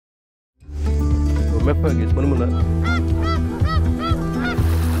We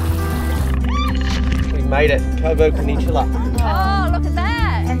made it, Cobourg Peninsula. Oh, look at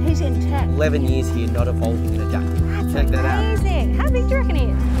that. And he's intact. 11 years here, not a fault in a duck. Check that out. Amazing. How big do you reckon he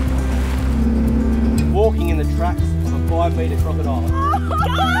is? Walking in the tracks of a 5-metre crocodile.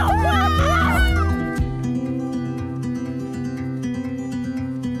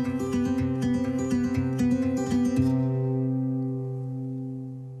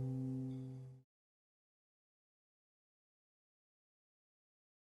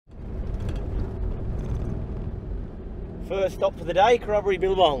 First stop for the day, Cobourg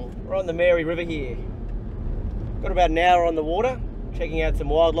Billabong. We're on the Mary River here. Got about an hour on the water, checking out some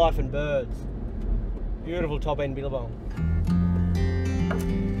wildlife and birds. Beautiful top end Billabong.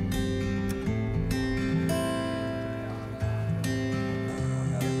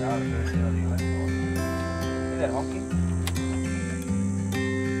 Is that honking?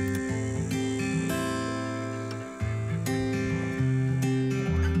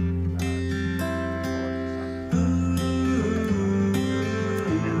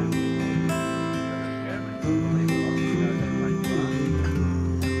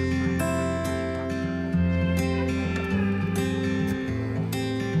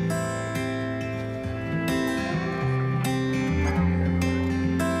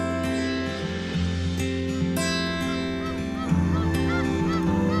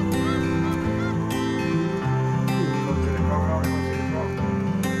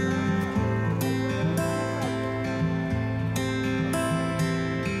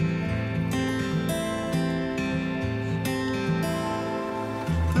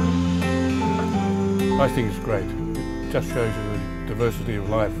 I think it's great. It just shows you the diversity of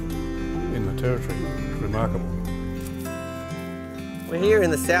life in the territory. It's remarkable. We're here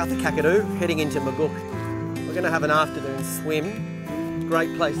in the south of Kakadu, heading into Magook. We're going to have an afternoon swim.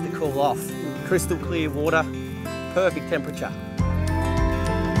 Great place to cool off. Crystal clear water, perfect temperature.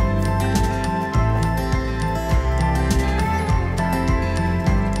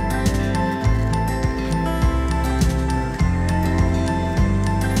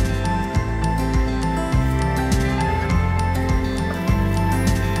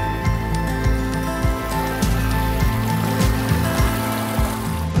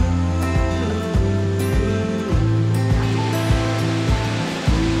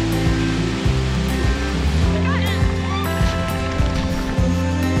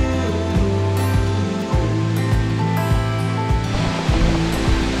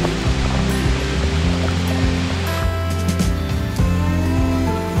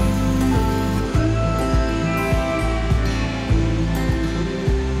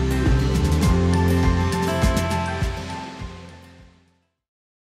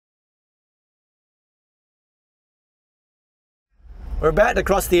 We're about to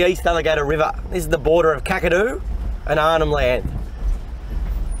cross the East Alligator River. This is the border of Kakadu and Arnhem Land.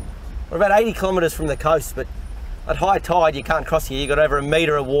 We're about 80 kilometres from the coast, but at high tide you can't cross here. You've got over a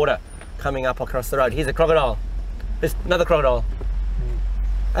metre of water coming up across the road. Here's a crocodile. There's another crocodile.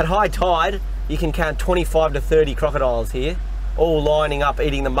 At high tide, you can count 25 to 30 crocodiles here, all lining up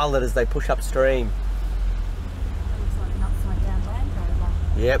eating the mullet as they push upstream. Looks like an upside down Land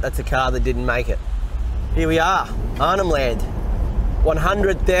Rover. Yep, that's a car that didn't make it. Here we are, Arnhem Land.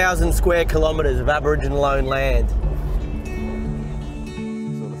 100,000 square kilometres of Aboriginal owned land.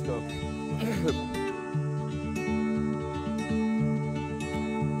 So let's go.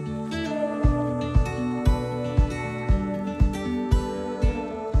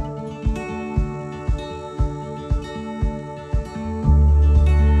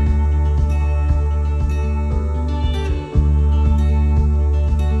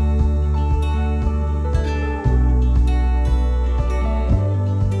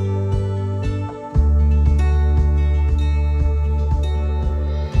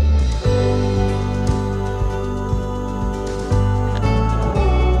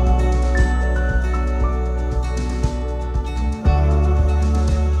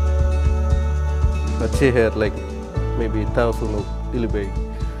 She had like maybe 1,000 of lily baby,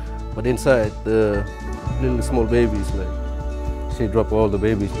 but inside the little small babies, like she dropped all the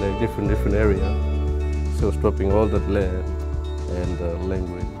babies like different area. She was dropping all that land and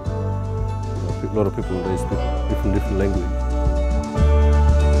language. You know, a lot of people they speak different language.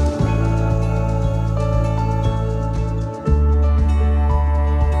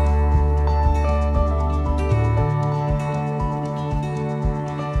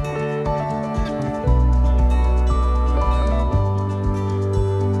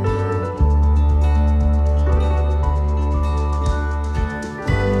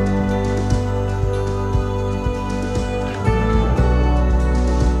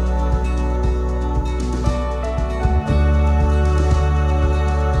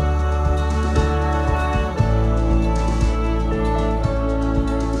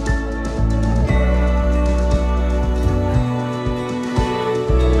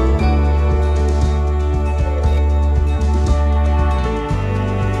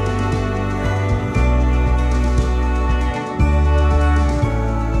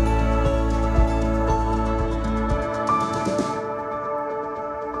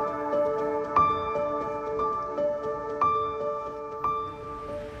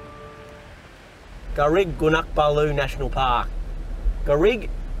 Kakadu National Park. Garig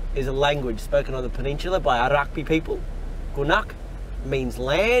is a language spoken on the peninsula by Arakpi people. Gunak means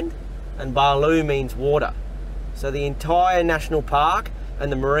land and Balu means water. So the entire national park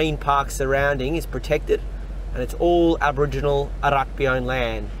and the marine park surrounding is protected, and it's all Aboriginal Arakpi owned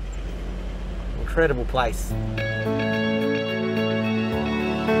land. Incredible place.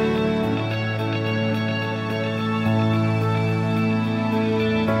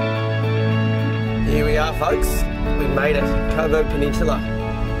 Here we are, folks. We made it. Cobourg Peninsula.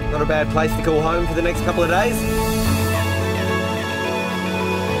 Not a bad place to call home for the next couple of days.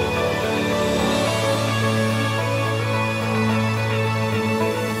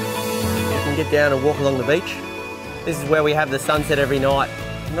 You can get down and walk along the beach. This is where we have the sunset every night.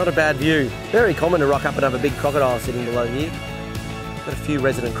 Not a bad view. Very common to rock up and have a big crocodile sitting below here. Got a few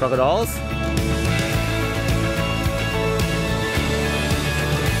resident crocodiles.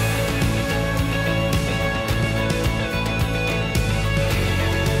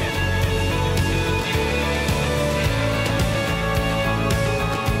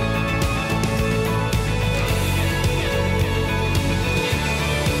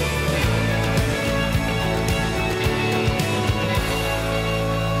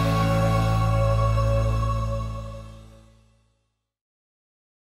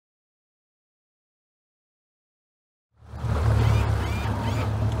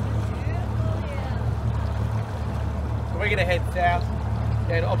 We're going to head south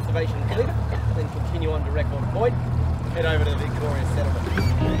down to Observation Cliff, then continue on to Record Point, head over to the Victoria Settlement.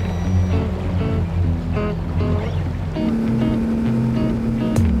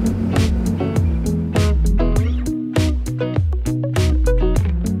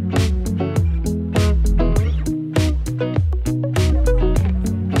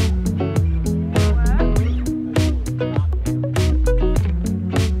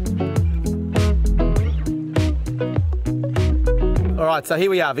 Alright, so here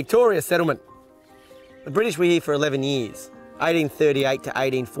we are, Victoria Settlement. The British were here for 11 years, 1838 to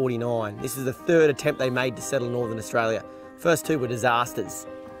 1849. This is the third attempt they made to settle Northern Australia. First two were disasters.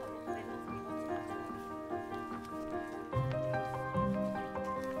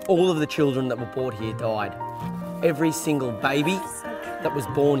 All of the children that were brought here died. Every single baby that was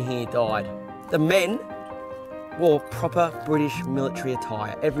born here died. The men wore proper British military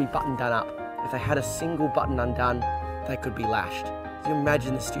attire, every button done up. If they had a single button undone, they could be lashed. Can you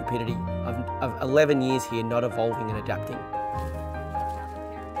imagine the stupidity of 11 years here not evolving and adapting?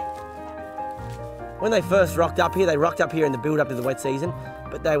 When they first rocked up here, they rocked up here in the build-up to the wet season,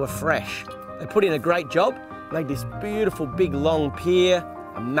 but they were fresh. They put in a great job, made this beautiful big long pier.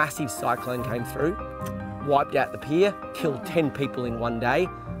 A massive cyclone came through, wiped out the pier, killed 10 people in one day,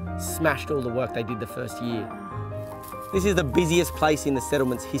 smashed all the work they did the first year. This is the busiest place in the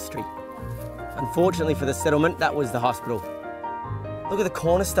settlement's history. Unfortunately for the settlement, that was the hospital. Look at the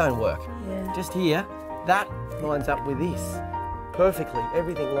cornerstone work. Yeah. Just here, that lines up with this. Perfectly,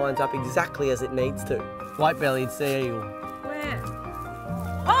 everything lines up exactly as it needs to. White-bellied sea eagle. Where?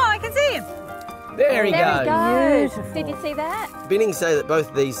 Oh, I can see him. There he goes. Beautiful. Did you see that? Binnings say that both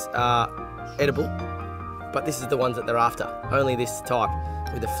of these are edible, but this is the ones that they're after. Only this type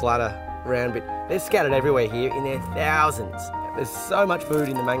with the flatter round bit. They're scattered everywhere here in their thousands. There's so much food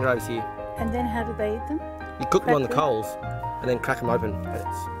in the mangroves here. And then how do they eat them? You cook them on the coals and then crack them open. It's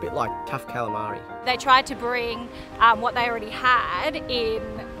a bit like tough calamari. They tried to bring what they already had in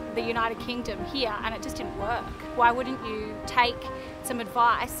the United Kingdom here, and it just didn't work. Why wouldn't you take some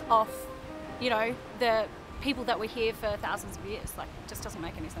advice off, you know, the people that were here for thousands of years? Like, it just doesn't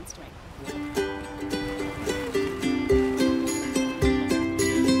make any sense to me.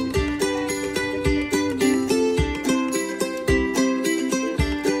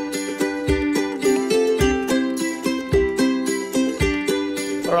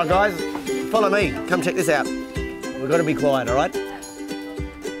 All right, guys, follow me. Come check this out. We've got to be quiet, all right?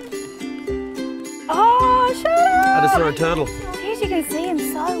 Oh, shut up! I just saw a turtle. Jeez, you can see him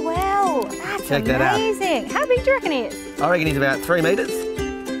so well. That's Check that out. amazing. How big do you reckon he is? I reckon he's about 3 metres.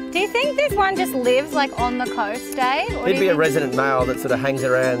 Do you think this one just lives like on the coast, Dave? Or He'd be a resident male that sort of hangs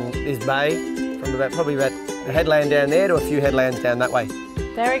around this bay from probably about the headland down there to a few headlands down that way.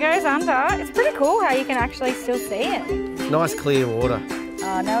 There he goes under. It's pretty cool how you can actually still see him. Nice clear water.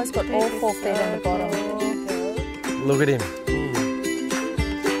 Oh, now he's got all 4 feet on the bottom. Look at him.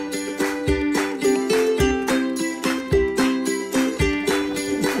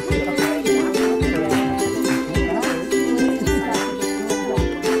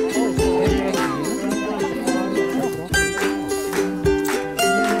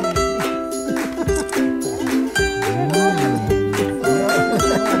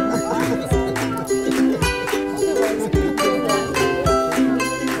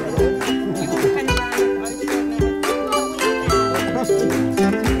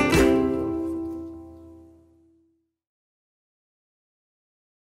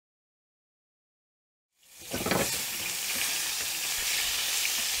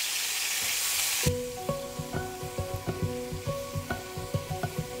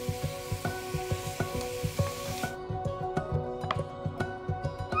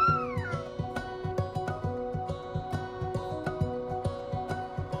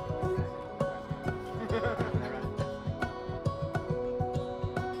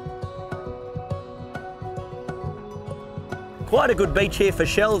 Quite a good beach here for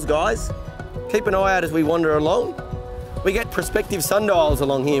shells, guys. Keep an eye out as we wander along. We get prospective sundials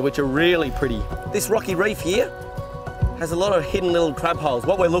along here, which are really pretty. This rocky reef here has a lot of hidden little crab holes.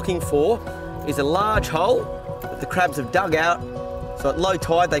 What we're looking for is a large hole that the crabs have dug out, so at low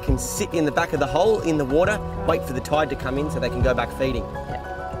tide they can sit in the back of the hole in the water, wait for the tide to come in so they can go back feeding.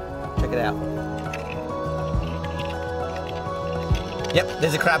 Check it out. Yep,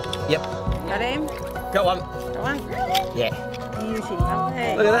 there's a crab. Yep. Got him? Go on. Go on. Yeah. Beauty,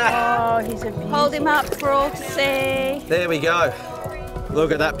 lovely. Look at that. Oh, he's a beauty. Hold him up for all to see. There we go.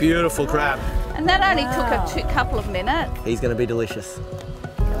 Look at that beautiful crab. And that only took a couple of minutes. He's going to be delicious.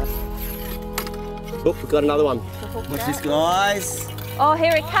 Oh, we've got another one. Watch this, guys. Oh,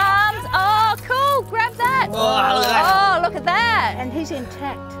 here it comes. Oh, cool. Grab that. Oh, look at that. Oh, look at that. And he's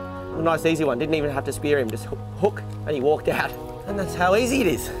intact. A nice easy one. Didn't even have to spear him. Just hook and he walked out. And that's how easy it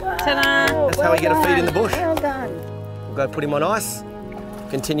is. Ta-da. That's how we get a feed in the bush. Well done. We'll go put him on ice,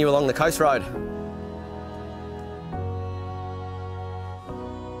 continue along the coast road.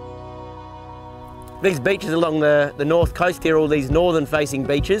 These beaches along the north coast here, all these northern facing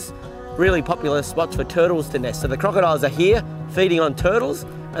beaches, really popular spots for turtles to nest. So the crocodiles are here feeding on turtles,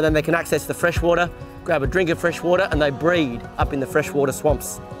 and then they can access the freshwater, grab a drink of fresh water, and they breed up in the freshwater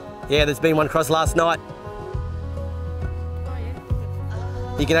swamps. Yeah, there's been one crossed last night.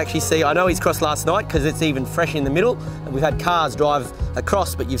 You can actually see, I know he's crossed last night because it's even fresh in the middle, and we've had cars drive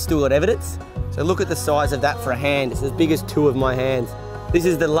across, but you've still got evidence. So look at the size of that for a hand. It's as big as two of my hands. This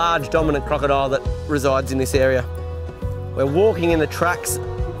is the large dominant crocodile that resides in this area. We're walking in the tracks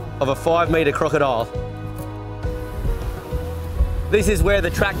of a 5-metre crocodile. This is where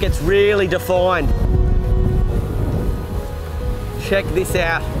the track gets really defined. Check this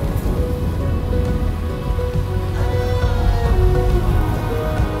out.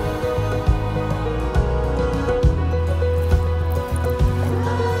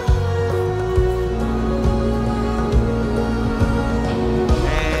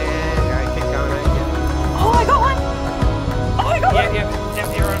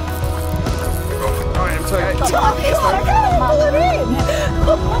 Sorry,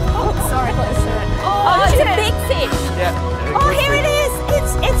 oh, it's a big fish. Yeah. Oh, here it is.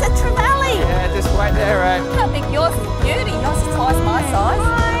 It's a trevally. Yeah, just wait there, right? Look how big yours is. Beauty. Yours is twice my size.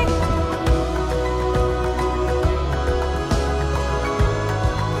 Hi.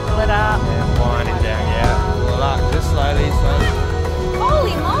 Pull it up. Yeah, winding down, yeah. Pull it up, just slowly, slowly.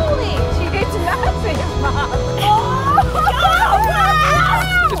 Holy moly. She gets nothing, Mum.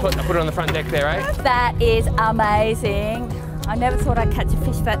 Just put it on the front deck there, eh? That is amazing. I never thought I'd catch a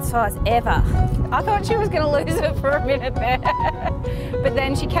fish that size ever. I thought she was going to lose it for a minute there, but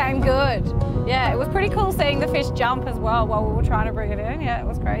then she came good. Yeah, it was pretty cool seeing the fish jump as well while we were trying to bring it in. Yeah, it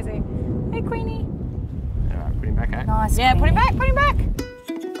was crazy. Hey, Queenie. All right, put him back, eh? Nice. Yeah, Queenie. Put him back.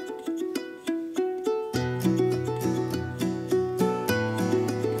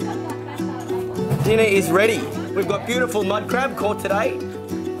 Dinner is ready. We've got beautiful mud crab caught today.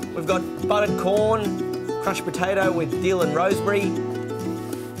 We've got buttered corn, crushed potato with dill and rosemary,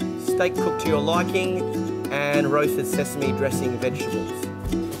 steak cooked to your liking, and roasted sesame dressing vegetables.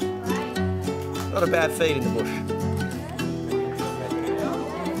 Not a bad feed in the bush.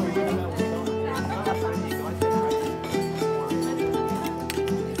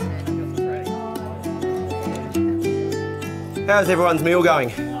 How's everyone's meal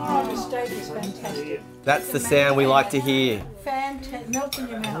going? Oh, the steak is fantastic. That's the sound we like to hear. Fantastic. Melt in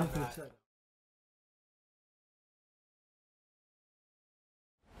your mouth.